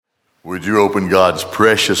Would you open God's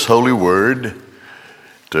precious holy word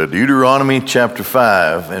to Deuteronomy chapter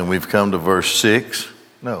 5, and we've come to verse 6.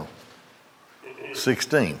 No,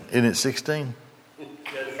 16. Isn't it 16? Yeah,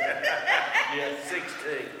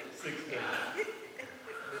 16.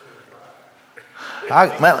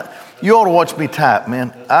 Man, you ought to watch me type,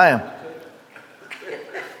 man. I'm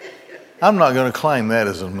not going to claim that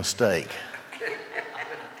as a mistake,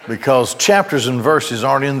 because chapters and verses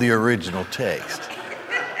aren't in the original text.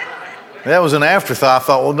 That was an afterthought. I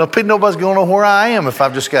thought, well, nobody's going to know where I am if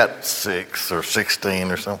I've just got 6 or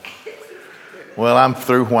 16 or something. Well, I'm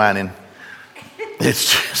through whining.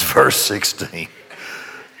 It's just verse 16.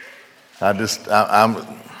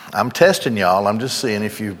 I'm testing y'all. I'm just seeing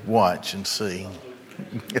if you watch and see.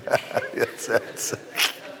 Yes, that's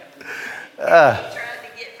Trying to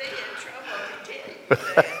get me in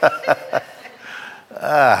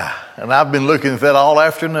trouble. and I've been looking at that all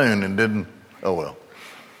afternoon and didn't. Oh well.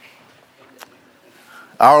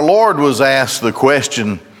 Our Lord was asked the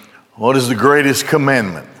question, what is the greatest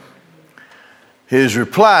commandment? His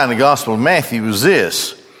reply in the Gospel of Matthew was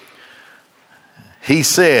this. He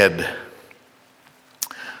said,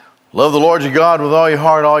 love the Lord your God with all your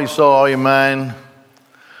heart, all your soul, all your mind,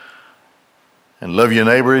 and love your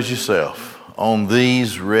neighbor as yourself. On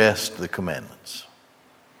these rest the commandments.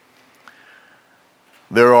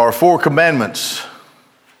 There are 4 commandments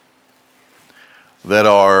that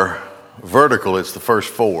are vertical. It's the first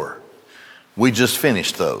 4. We just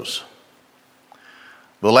finished those.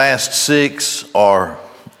 The last 6 are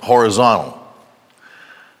horizontal.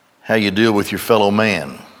 How you deal with your fellow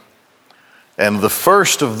man. And the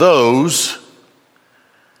first of those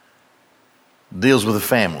deals with the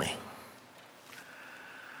family.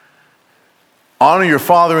 Honor your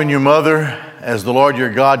father and your mother as the Lord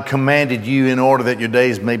your God commanded you, in order that your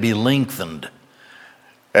days may be lengthened,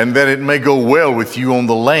 and that it may go well with you on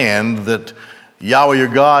the land that Yahweh your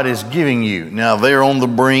God is giving you. Now they're on the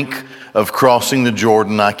brink of crossing the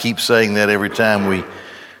Jordan. I keep saying that every time we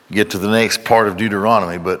get to the next part of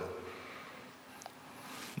Deuteronomy, but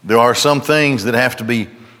there are some things that have to be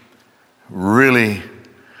really,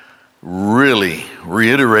 really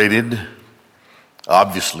reiterated,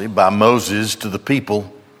 obviously, by Moses to the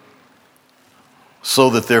people,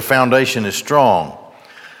 so that their foundation is strong.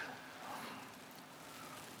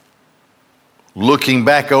 Looking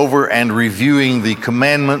back over and reviewing the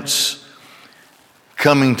commandments,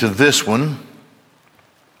 coming to this one,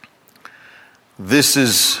 this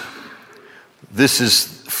is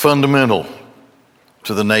fundamental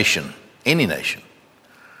to the nation, any nation.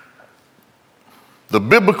 The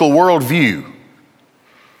biblical worldview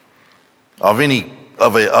of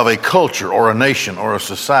a culture or a nation or a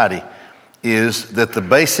society is that the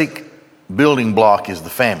basic building block is the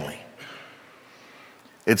family.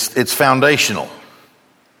 It's foundational.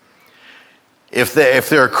 If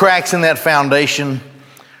there are cracks in that foundation,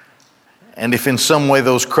 and if in some way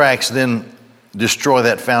those cracks then destroy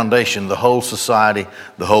that foundation, the whole society,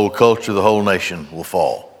 the whole culture, the whole nation will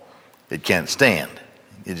fall. It can't stand.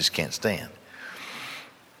 It just can't stand.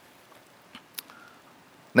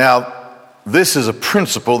 Now, this is a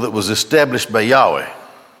principle that was established by Yahweh.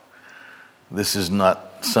 This is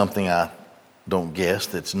not something, I don't guess,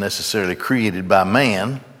 that's necessarily created by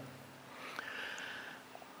man.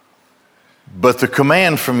 But the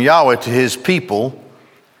command from Yahweh to his people,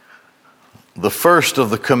 the first of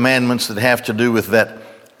the commandments that have to do with that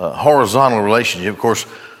horizontal relationship, of course,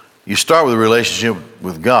 you start with a relationship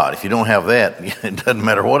with God. If you don't have that, it doesn't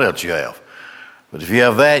matter what else you have. But if you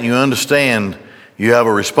have that, you understand you have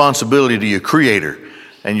a responsibility to your Creator,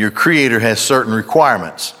 and your Creator has certain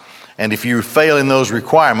requirements. And if you fail in those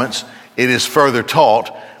requirements, it is further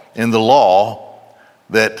taught in the law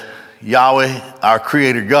that Yahweh, our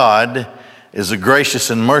Creator God, is a gracious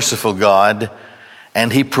and merciful God,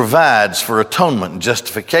 and he provides for atonement and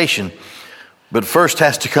justification. But first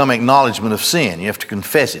has to come acknowledgement of sin. You have to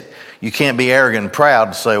confess it. You can't be arrogant and proud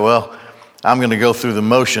and say, well, I'm going to go through the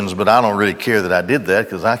motions, but I don't really care that I did that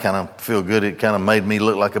because I kind of feel good. It kind of made me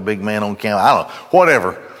look like a big man on camera. I don't know,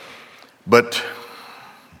 whatever. But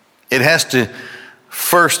it has to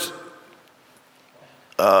first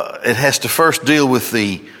deal with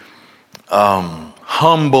the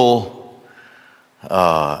humble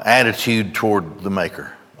attitude toward the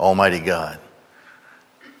Maker, Almighty God.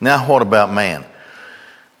 Now, what about man?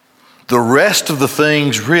 The rest of the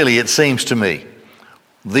things, really, it seems to me,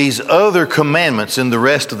 these other commandments in the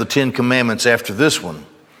rest of the 10 commandments after this one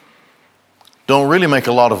don't really make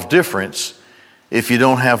a lot of difference if you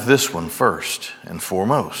don't have this one first and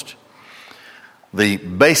foremost. The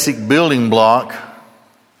basic building block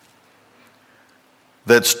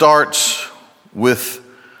that starts with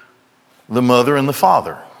the mother and the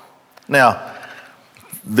father. Now,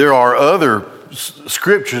 there are other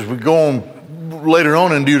scriptures. We go on later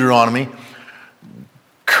on in Deuteronomy.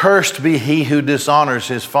 Cursed be he who dishonors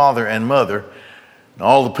his father and mother. And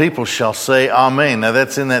all the people shall say amen. Now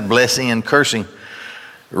that's in that blessing and cursing.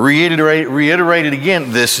 Reiterated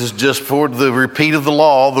again, this is just for the repeat of the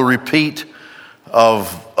law, the repeat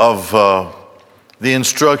of the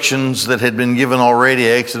instructions that had been given already,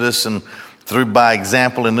 Exodus, and through by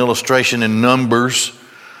example and illustration in Numbers.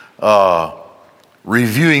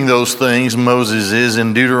 Reviewing those things, Moses is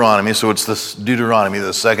in Deuteronomy, so it's this Deuteronomy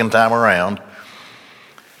the second time around.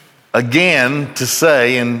 Again, to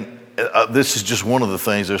say, and this is just one of the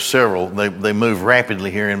things, there's several, they move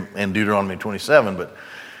rapidly here in Deuteronomy 27, but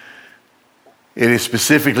it is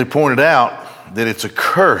specifically pointed out that it's a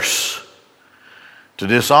curse to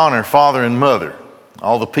dishonor father and mother.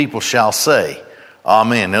 All the people shall say,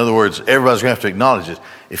 amen. In other words, everybody's going to have to acknowledge this.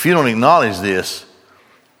 If you don't acknowledge this,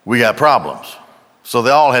 we got problems. So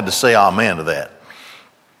they all had to say amen to that.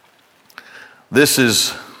 This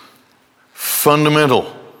is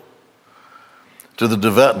fundamental to the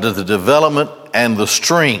development and the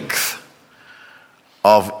strength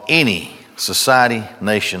of any society,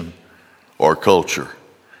 nation, or culture.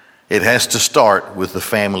 It has to start with the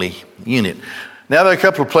family unit. Now there are a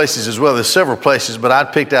couple of places as well. There's several places, but I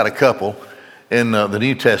picked out a couple in the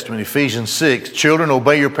New Testament. Ephesians 6, children,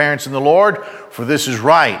 obey your parents in the Lord, for this is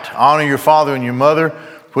right. Honor your father and your mother,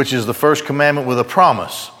 which is the first commandment with a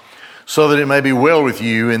promise, so that it may be well with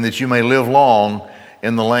you and that you may live long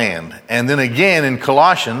in the land. And then again in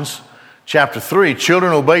Colossians chapter 3,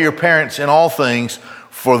 children, obey your parents in all things,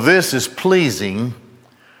 for this is pleasing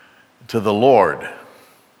to the Lord.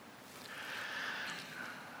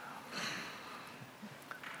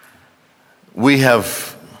 I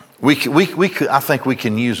think we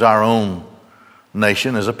can use our own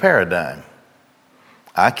nation as a paradigm.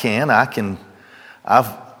 I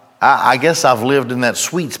guess I've lived in that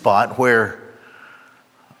sweet spot where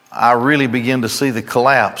I really begin to see the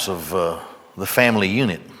collapse of the family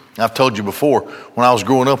unit. I've told you before, when I was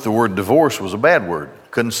growing up, the word divorce was a bad word.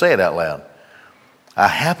 Couldn't say it out loud. I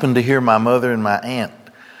happened to hear my mother and my aunt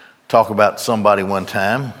talk about somebody one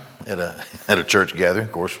time at a church gathering.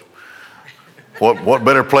 Of course, what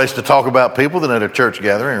better place to talk about people than at a church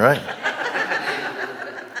gathering, right?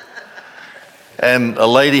 And a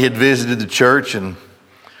lady had visited the church, and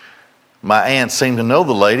my aunt seemed to know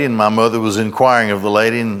the lady, and my mother was inquiring of the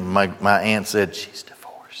lady, and my aunt said, she's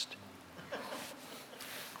divorced.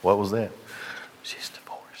 What was that? She's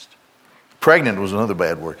divorced. Pregnant was another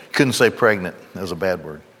bad word. Couldn't say pregnant. That was a bad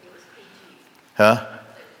word. Huh?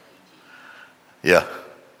 Yeah.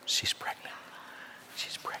 She's pregnant.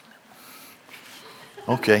 She's pregnant.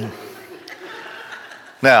 Okay.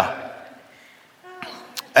 Now,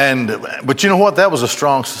 but you know what? That was a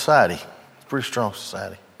strong society. It's a pretty strong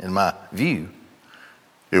society, in my view.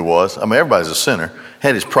 It was. I mean, everybody's a sinner.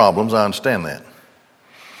 Had his problems. I understand that.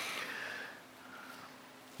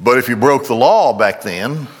 But if you broke the law back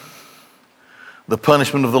then, the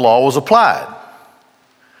punishment of the law was applied.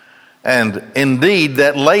 And indeed,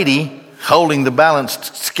 that lady holding the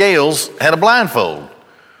balanced scales had a blindfold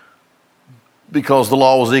because the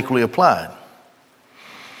law was equally applied.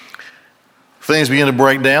 Things begin to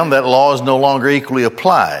break down. That law is no longer equally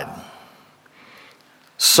applied.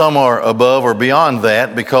 Some are above or beyond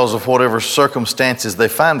that because of whatever circumstances they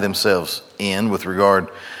find themselves in with regard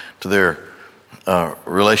to their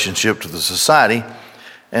relationship to the society.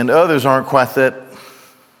 And others aren't quite that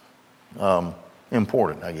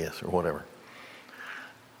important, I guess, or whatever.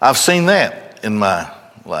 I've seen that in my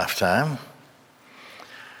lifetime.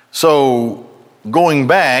 So going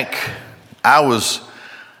back, I was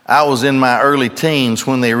in my early teens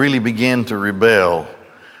when they really began to rebel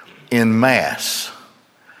in mass.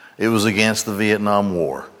 It was against the Vietnam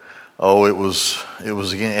War. Oh, it was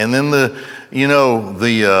again. And then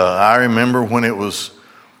I remember when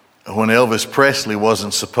Elvis Presley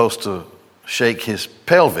wasn't supposed to shake his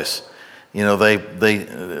pelvis. You know,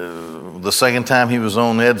 the second time he was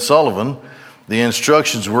on Ed Sullivan, the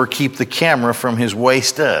instructions were keep the camera from his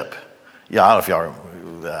waist up. Yeah, I don't know if y'all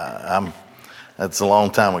remember. That's a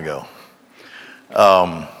long time ago.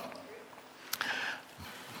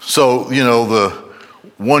 So, the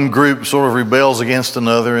one group sort of rebels against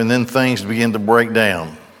another, and then things begin to break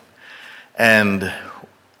down. And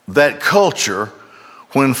that culture,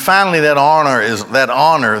 when finally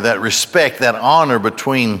that respect, that honor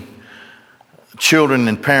between children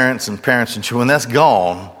and parents and children, when that's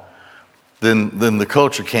gone, then the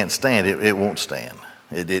culture can't stand it. It won't stand.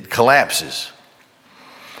 It collapses.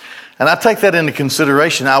 And I take that into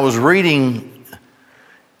consideration. I was reading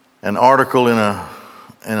an article in a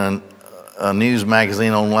news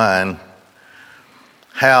magazine online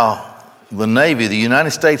how the Navy, the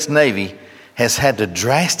United States Navy, has had to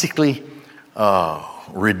drastically lower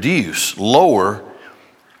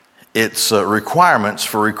its requirements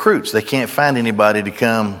for recruits. They can't find anybody to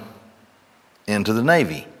come into the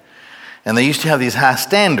Navy. And they used to have these high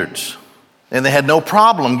standards, and they had no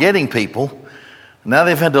problem getting people. Now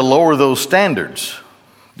they've had to lower those standards,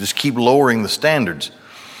 just keep lowering the standards.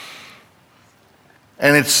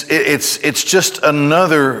 And it's just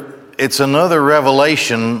another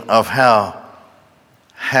revelation of how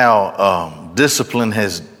discipline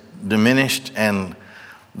has diminished, and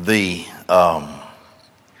the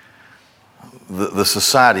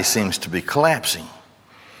society seems to be collapsing.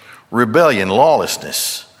 Rebellion,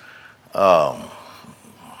 lawlessness. The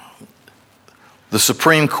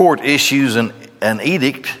Supreme Court issues an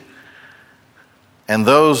edict, and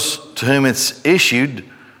those to whom it's issued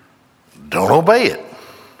don't obey it.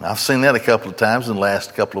 I've seen that a couple of times in the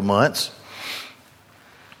last couple of months.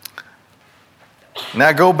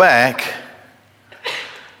 Now go back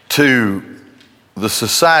to the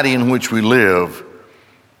society in which we live,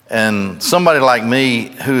 and somebody like me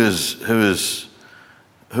who is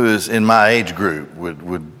in my age group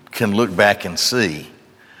can look back and see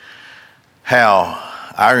how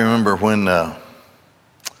I remember when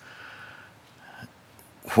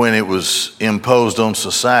it was imposed on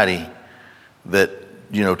society that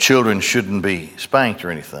children shouldn't be spanked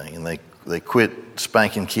or anything, and they quit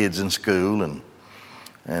spanking kids in school,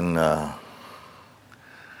 and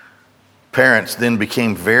parents then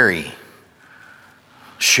became very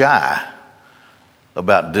shy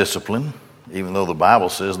about discipline, even though the Bible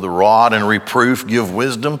says the rod and reproof give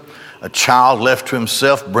wisdom. A child left to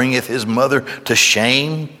himself bringeth his mother to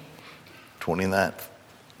shame.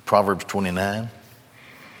 Proverbs 29.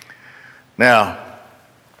 Now,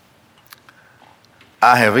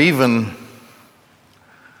 I have even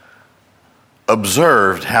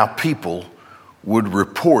observed how people would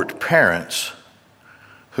report parents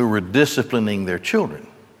who were disciplining their children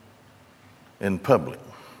in public.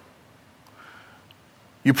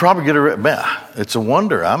 You probably get it's a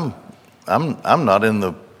wonder I'm not in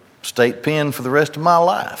the state pen for the rest of my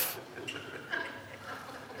life.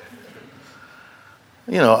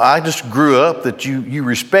 I just grew up that you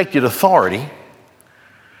respected authority,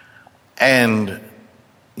 and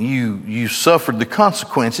you suffered the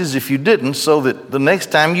consequences if you didn't, so that the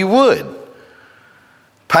next time you would.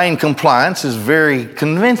 Pain compliance is very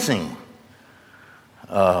convincing.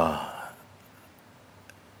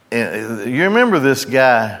 You remember this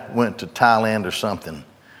guy went to Thailand or something,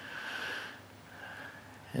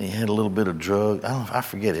 and he had a little bit of drug. I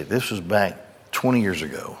forget it. This was back 20 years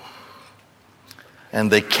ago. And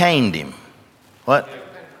they caned him. What?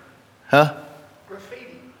 Huh?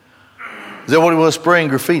 Graffiti. Is that what it was? Spraying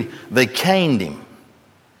graffiti. They caned him.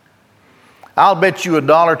 I'll bet you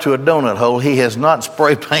 $1 to a donut hole he has not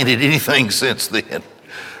spray painted anything since then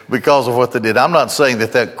because of what they did. I'm not saying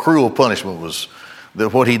that cruel punishment was,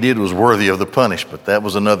 that what he did was worthy of the punishment. That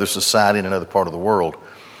was another society in another part of the world.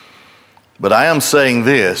 But I am saying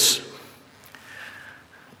this: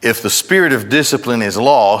 if the spirit of discipline is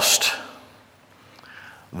lost,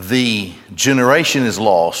 the generation is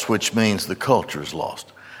lost, which means the culture is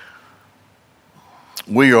lost.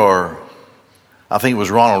 I think it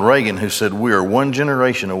was Ronald Reagan who said, we are one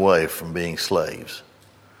generation away from being slaves.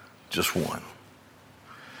 Just one.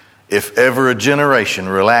 If ever a generation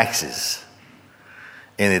relaxes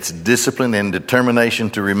in its discipline and determination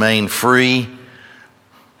to remain free,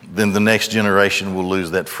 then the next generation will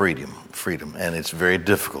lose that freedom. And it's very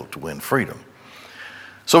difficult to win freedom.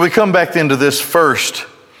 So we come back then to this first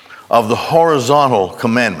of the horizontal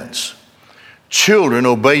commandments. Children,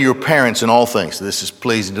 obey your parents in all things. This is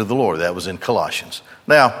pleasing to the Lord. That was in Colossians.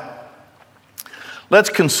 Now, let's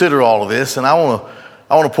consider all of this, and I want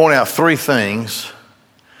to point out three things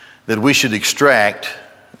that we should extract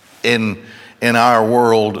in our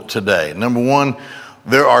world today. Number one,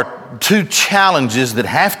 there are two challenges that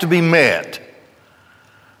have to be met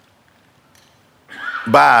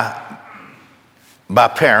by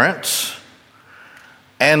parents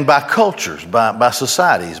and by cultures, by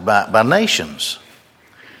societies, by nations.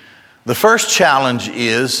 The first challenge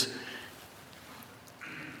is,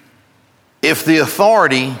 if the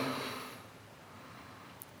authority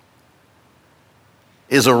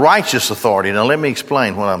is a righteous authority. Now let me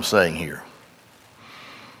explain what I'm saying here.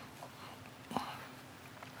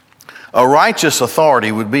 A righteous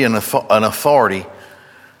authority would be an authority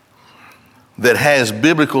that has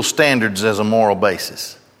biblical standards as a moral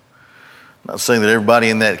basis. I'm not saying that everybody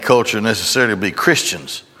in that culture necessarily will be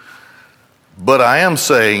Christians, But I am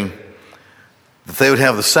saying that they would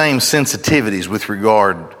have the same sensitivities with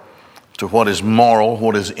regard to what is moral,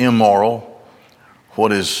 what is immoral,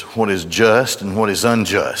 what is just, and what is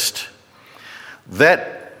unjust.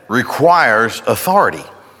 That requires authority.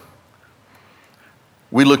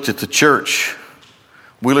 We looked at the church.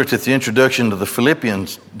 We looked at the introduction to the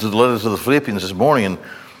letter to the Philippians this morning, and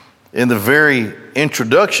in the very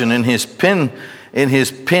introduction, in his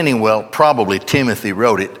penning, well, probably Timothy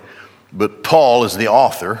wrote it, but Paul is the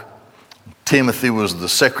author. Timothy was the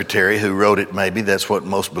secretary who wrote it, maybe. That's what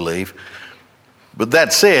most believe. But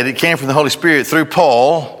that said, it came from the Holy Spirit through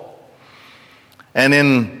Paul. And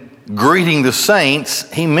in greeting the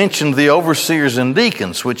saints, he mentioned the overseers and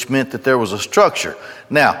deacons, which meant that there was a structure.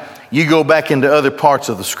 Now, you go back into other parts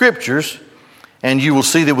of the scriptures, and you will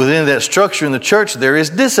see that within that structure in the church, there is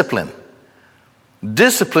discipline.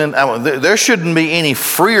 Discipline, there shouldn't be any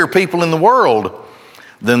freer people in the world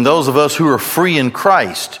than those of us who are free in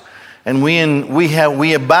Christ. And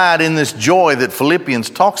we abide in this joy that Philippians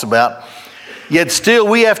talks about. Yet still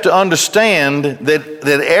we have to understand that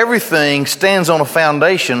everything stands on a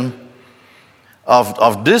foundation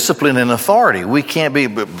of discipline and authority. We can't be,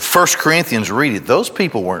 but 1 Corinthians, read it. Those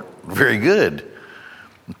people weren't very good.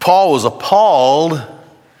 Paul was appalled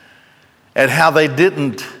at how they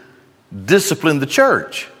didn't discipline the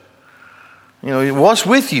church. You know, what's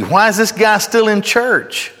with you? Why is this guy still in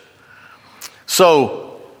church?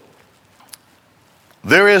 So,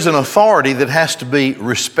 there is an authority that has to be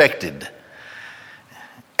respected.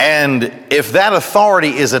 And if that authority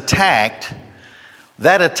is attacked,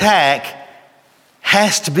 that attack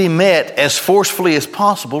has to be met as forcefully as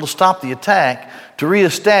possible to stop the attack, to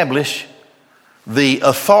reestablish the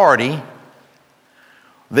authority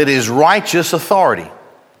that is righteous authority.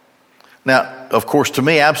 Now, of course, to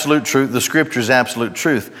me, absolute truth, the Scripture is absolute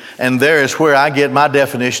truth. And there is where I get my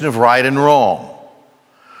definition of right and wrong.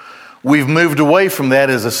 We've moved away from that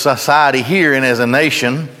as a society here and as a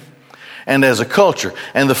nation and as a culture.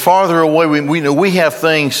 And the farther away we have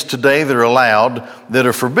things today that are allowed that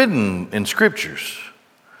are forbidden in Scriptures.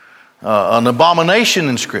 An abomination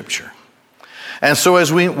in Scripture. And so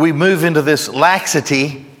as we move into this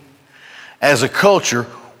laxity as a culture,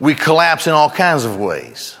 we collapse in all kinds of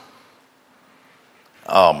ways.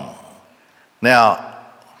 Now,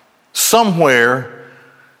 somewhere,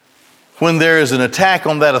 when there is an attack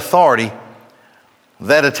on that authority,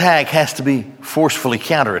 that attack has to be forcefully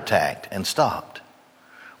counterattacked and stopped.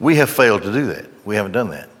 We have failed to do that. We haven't done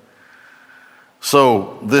that.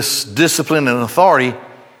 So this discipline and authority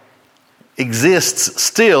exists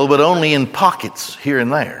still, but only in pockets here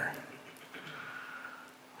and there.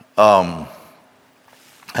 Had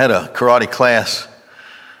a karate class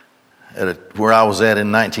where I was at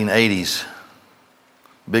in 1980s,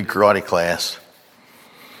 big karate class.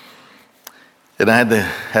 And I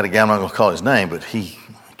had a guy, I'm not going to call his name, but he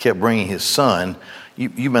kept bringing his son.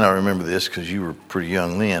 You may not remember this because you were pretty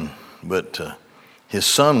young then, but his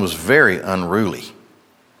son was very unruly.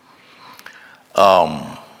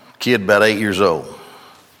 Kid about 8 years old.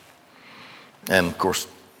 And of course,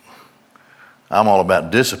 I'm all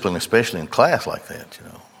about discipline, especially in class like that, you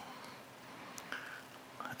know.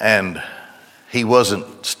 And he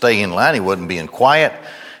wasn't staying in line. He wasn't being quiet.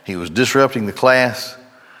 He was disrupting the class.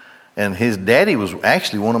 And his daddy was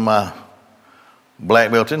actually one of my black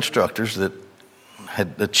belt instructors that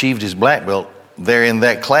had achieved his black belt there in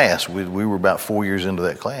that class. We were about 4 years into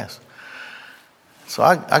that class. So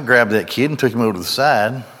I grabbed that kid and took him over to the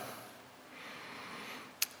side.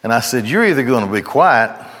 And I said, "You're either going to be quiet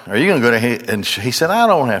or you're going to go to..." And he said, "I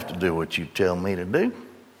don't have to do what you tell me to do."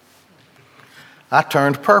 I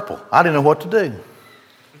turned purple. I didn't know what to do.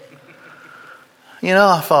 You know,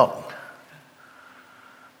 I thought,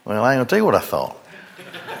 well, I ain't going to tell you what I thought.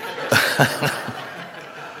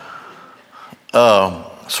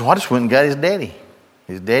 So I just went and got his daddy.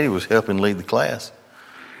 His daddy was helping lead the class.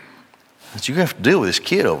 I said, "You have to deal with this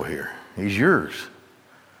kid over here. He's yours."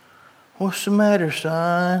 "What's the matter,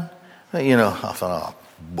 son?" You know, I thought, oh,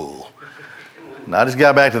 bull. And I just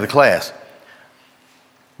got back to the class.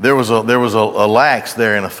 There was a lax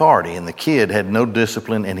there in authority, and the kid had no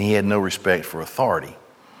discipline and he had no respect for authority.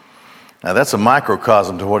 Now that's a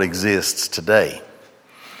microcosm to what exists today.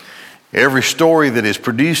 Every story that is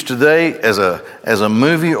produced today as a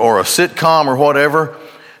movie or a sitcom or whatever,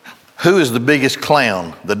 who is the biggest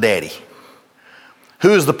clown? The daddy.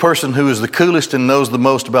 Who is the person who is the coolest and knows the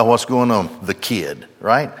most about what's going on? The kid,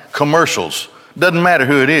 right? Commercials. Doesn't matter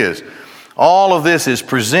who it is. All of this is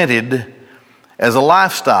presented as a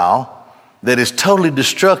lifestyle that is totally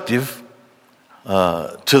destructive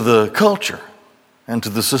to the culture and to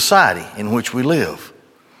the society in which we live.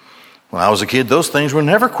 When I was a kid, those things were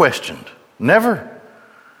never questioned. Never.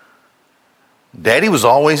 Daddy was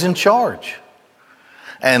always in charge.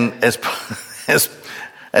 And as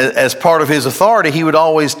part of his authority, he would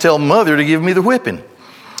always tell Mother to give me the whipping.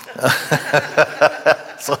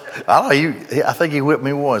 So I think he whipped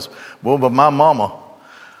me once. Well, but my mama,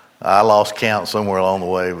 I lost count somewhere along the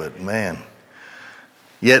way, but man.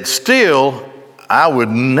 Yet still, I would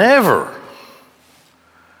never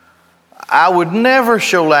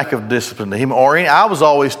show lack of discipline to him. I was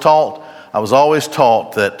always taught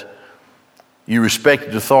that you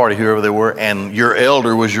respected authority, whoever they were, and your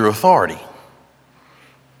elder was your authority.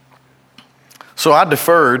 So I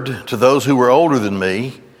deferred to those who were older than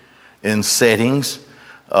me in settings.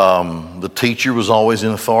 The teacher was always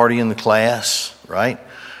in authority in the class, right?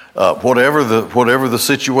 Whatever the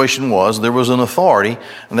situation was, there was an authority,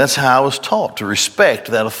 and that's how I was taught to respect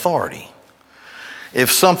that authority.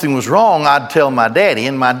 If something was wrong, I'd tell my daddy,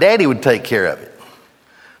 and my daddy would take care of it.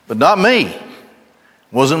 But not me. It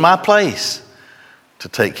wasn't my place to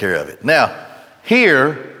take care of it. Now,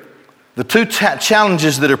 here, the two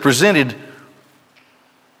challenges that are presented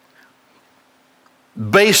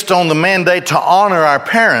based on the mandate to honor our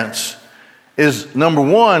parents is, number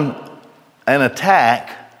one, an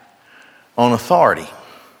attack on authority.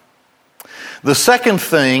 The second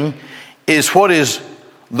thing is what is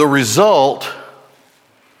the result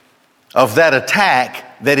of that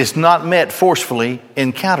attack that is not met forcefully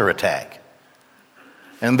in counterattack.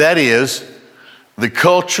 And that is the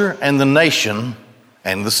culture and the nation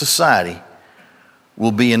and the society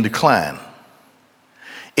will be in decline.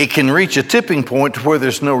 It can reach a tipping point to where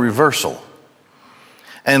there's no reversal.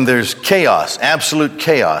 And there's chaos, absolute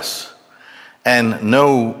chaos, and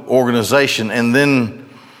no organization. And then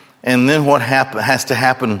what has to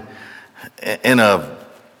happen in a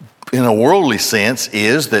worldly sense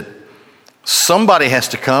is that somebody has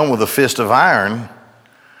to come with a fist of iron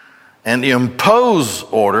and impose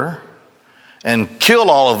order and kill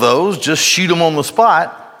all of those, just shoot them on the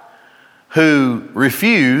spot, who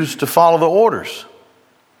refuse to follow the orders.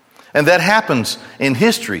 And that happens in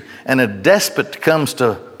history. And a despot comes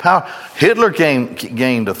to power. Hitler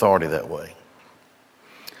gained authority that way.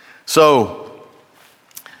 So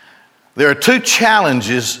there are two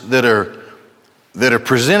challenges that are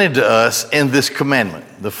presented to us in this commandment.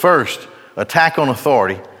 The first, attack on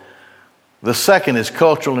authority. The second is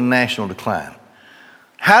cultural and national decline.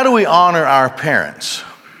 How do we honor our parents?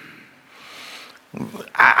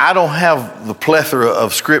 I don't have the plethora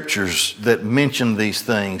of scriptures that mention these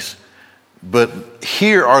things, but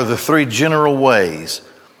here are the three general ways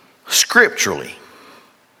scripturally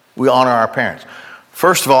we honor our parents.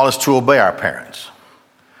 First of all is to obey our parents,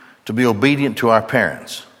 to be obedient to our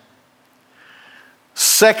parents.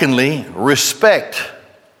 Secondly, respect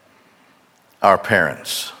our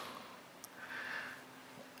parents.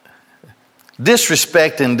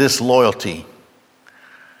 Disrespect and disloyalty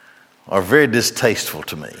are very distasteful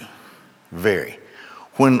to me. Very.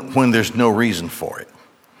 When there's no reason for it.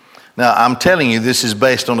 Now, I'm telling you, this is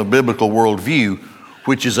based on a biblical worldview,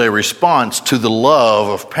 which is a response to the love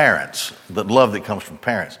of parents, the love that comes from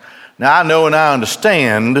parents. Now, I know and I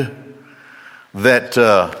understand that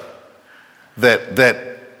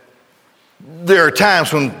there are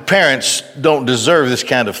times when parents don't deserve this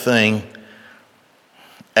kind of thing,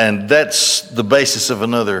 and that's the basis of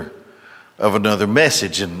another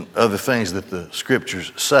message and other things that the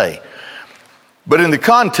scriptures say. But in the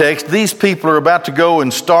context, these people are about to go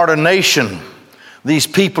and start a nation, these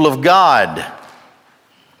people of God.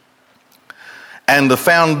 And the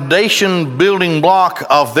foundation building block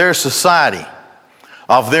of their society,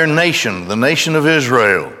 of their nation, the nation of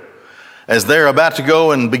Israel, as they're about to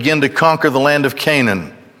go and begin to conquer the land of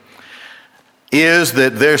Canaan, is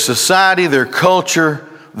that their society, their culture,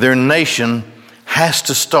 their nation has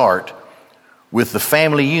to start with the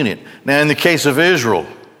family unit. Now, in the case of Israel,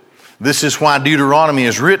 this is why Deuteronomy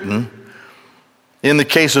is written. In the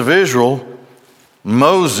case of Israel,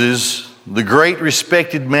 Moses, the great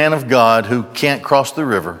respected man of God who can't cross the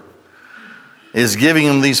river, is giving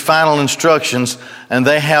them these final instructions, and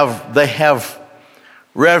they have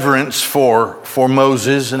reverence for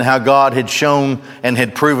Moses and how God had shown and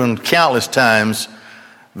had proven countless times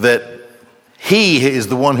that he is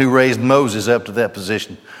the one who raised Moses up to that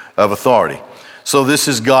position of authority. So this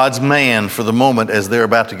is God's man for the moment as they're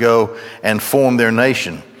about to go and form their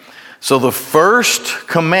nation. So the first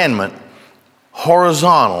commandment,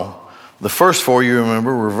 horizontal, the first four, you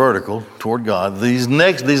remember, were vertical toward God. These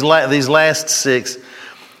last six,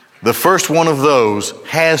 the first one of those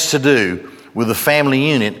has to do with the family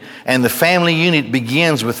unit. And the family unit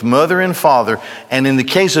begins with mother and father. And in the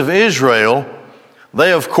case of Israel,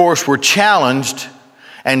 they of course were challenged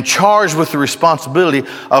and charged with the responsibility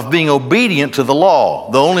of being obedient to the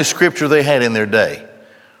law, the only scripture they had in their day.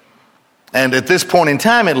 And at this point in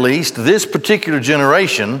time, at least, this particular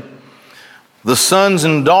generation, the sons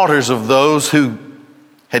and daughters of those who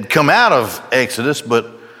had come out of Exodus but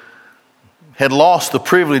had lost the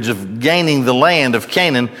privilege of gaining the land of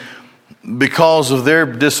Canaan because of their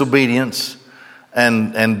disobedience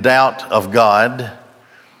and doubt of God,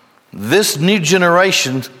 this new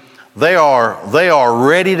generation, they are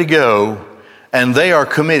ready to go and they are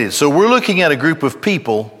committed. So we're looking at a group of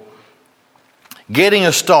people getting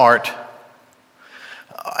a start,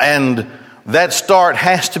 and that start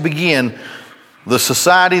has to begin. The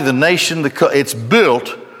society, the nation, it's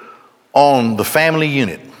built on the family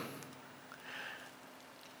unit.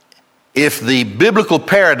 If the biblical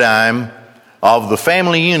paradigm of the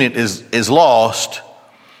family unit is lost,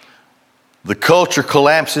 the culture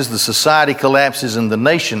collapses, the society collapses, and the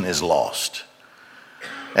nation is lost.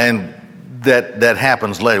 And that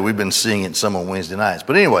happens later. We've been seeing it some on Wednesday nights.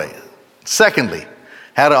 But anyway, secondly,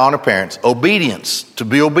 how to honor parents. Obedience, to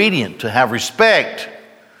be obedient, to have respect.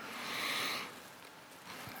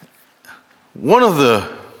 One of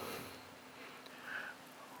the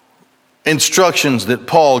instructions that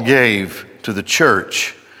Paul gave to the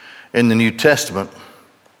church in the New Testament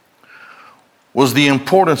was the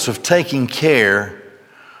importance of taking care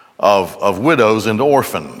of widows and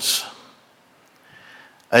orphans.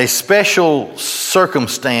 A special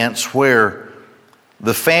circumstance where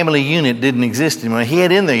the family unit didn't exist anymore. He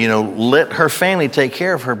had in there, let her family take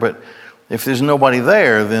care of her, but if there's nobody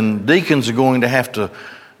there, then deacons are going to have to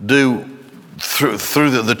do, through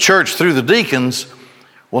the church, through the deacons,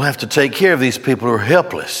 will have to take care of these people who are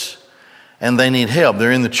helpless and they need help.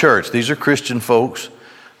 They're in the church. These are Christian folks,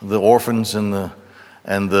 the orphans and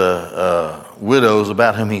the widows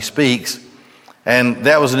about whom he speaks, and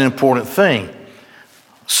that was an important thing.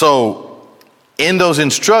 So in those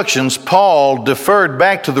instructions, Paul deferred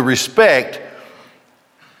back to the respect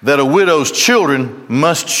that a widow's children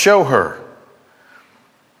must show her.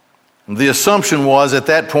 The assumption was at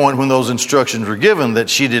that point when those instructions were given that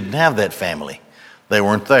she didn't have that family. They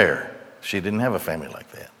weren't there. She didn't have a family like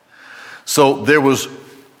that. So there was,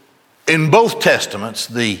 in both testaments,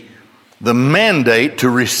 the mandate to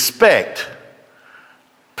respect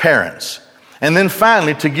parents. And then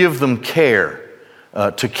finally, to give them care,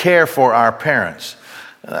 to care for our parents.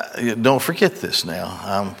 Don't forget this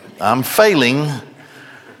now. I'm failing,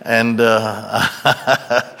 and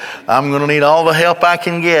I'm going to need all the help I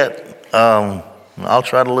can get. I'll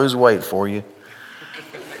try to lose weight for you.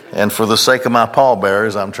 And for the sake of my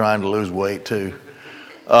pallbearers, I'm trying to lose weight too.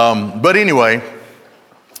 But anyway,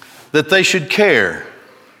 that they should care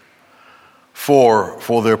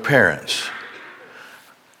for their parents.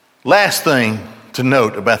 Last thing to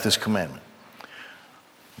note about this commandment.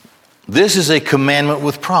 This is a commandment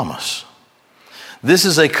with promise. This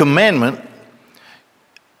is a commandment.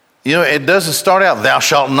 It doesn't start out, thou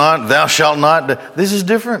shalt not, thou shalt not. This is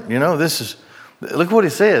different. Look what it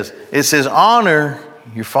says. It says, honor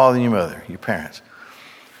your father and your mother, your parents.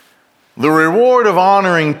 The reward of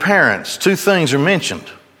honoring parents, two things are mentioned.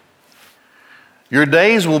 Your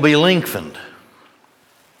days will be lengthened.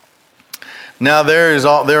 Now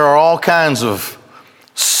there are all kinds of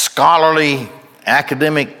scholarly,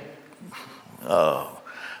 academic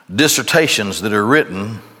dissertations that are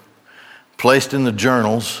written, placed in the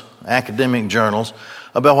journals, academic journals,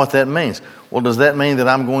 about what that means. Well, does that mean that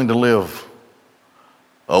I'm going to live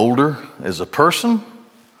older as a person?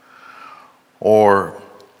 Or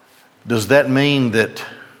does that mean that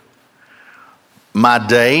my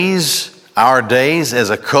days, our days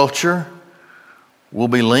as a culture, will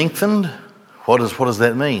be lengthened? What does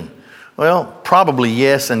that mean? Well, probably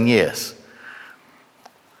yes and yes.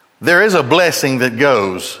 There is a blessing that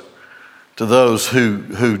goes to those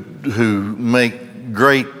who make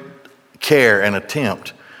great care and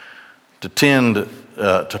attempt to tend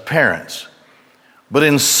to parents. But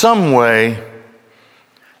in some way,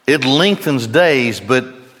 it lengthens days, but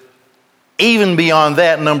even beyond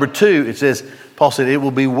that, number two, it says, Paul said, it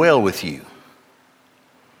will be well with you.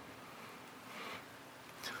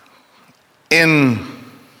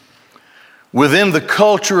 Within the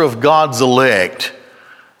culture of God's elect,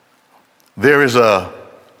 there is a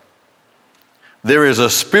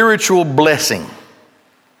spiritual blessing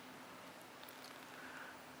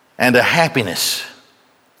and a happiness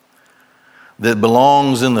that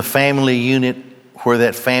belongs in the family unit where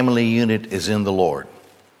that family unit is in the Lord.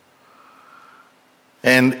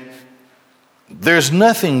 And there's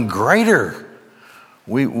nothing greater.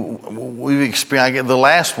 We've experienced the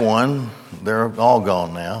last one, they're all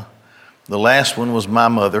gone now. The last one was my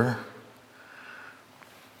mother.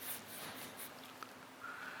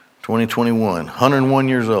 2021, 101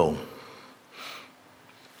 years old.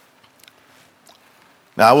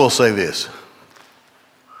 Now, I will say this.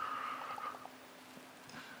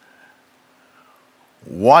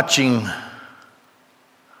 Watching,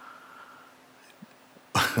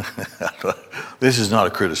 this is not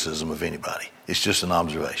a criticism of anybody. It's just an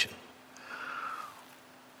observation.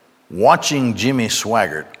 Watching Jimmy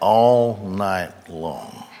Swaggart all night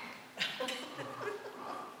long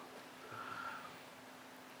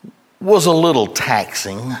was a little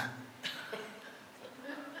taxing.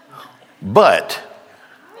 But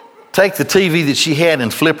take the TV that she had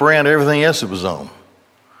and flip around everything else that was on.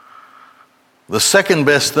 The second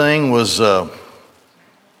best thing was,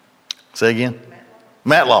 say again?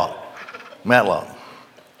 Matlock.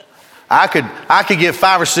 I could get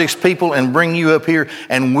 5 or 6 people and bring you up here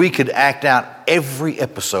and we could act out every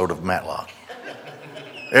episode of Matlock.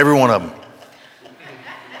 Every one of them.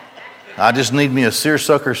 I just need me a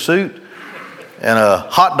seersucker suit and a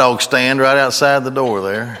hot dog stand right outside the door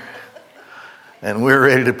there. And we're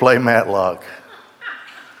ready to play Matlock.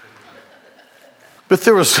 But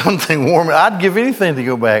there was something warm. I'd give anything to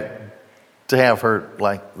go back to have her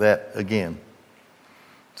like that again.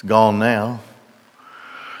 It's gone now.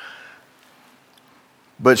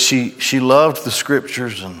 But she loved the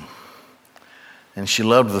scriptures and she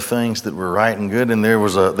loved the things that were right and good. And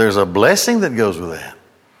there's a blessing that goes with that.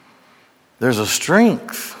 There's a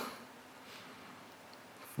strength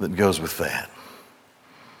that goes with that.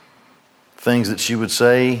 Things that she would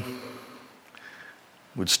say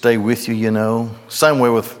would stay with you, you know. Same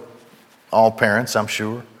way with all parents, I'm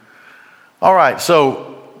sure. All right,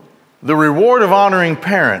 so the reward of honoring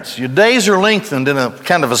parents. Your days are lengthened in a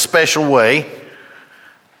kind of a special way,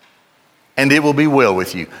 and it will be well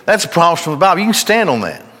with you. That's a promise from the Bible. You can stand on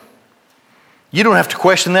that. You don't have to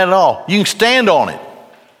question that at all. You can stand on it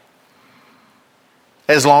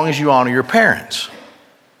as long as you honor your parents.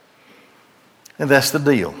 And that's the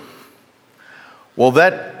deal. Well,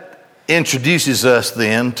 that introduces us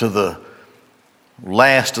then to the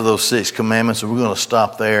last of those 6 commandments. We're going to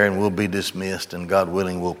stop there and we'll be dismissed. And God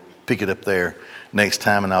willing, we'll pick it up there next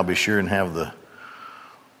time. And I'll be sure and have the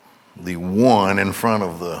 1 in front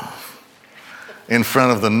of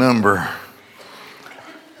the number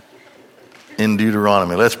in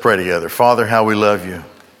Deuteronomy. Let's pray together. Father, how we love you.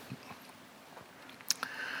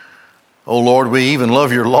 Oh Lord, we even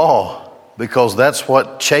love your law because that's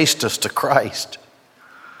what chased us to Christ.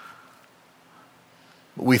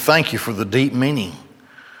 We thank you for the deep meaning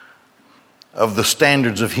of the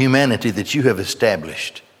standards of humanity that you have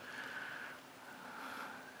established,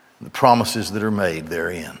 the promises that are made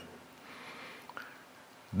therein.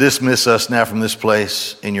 Dismiss us now from this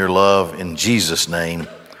place in your love. In Jesus' name,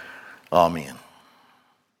 amen.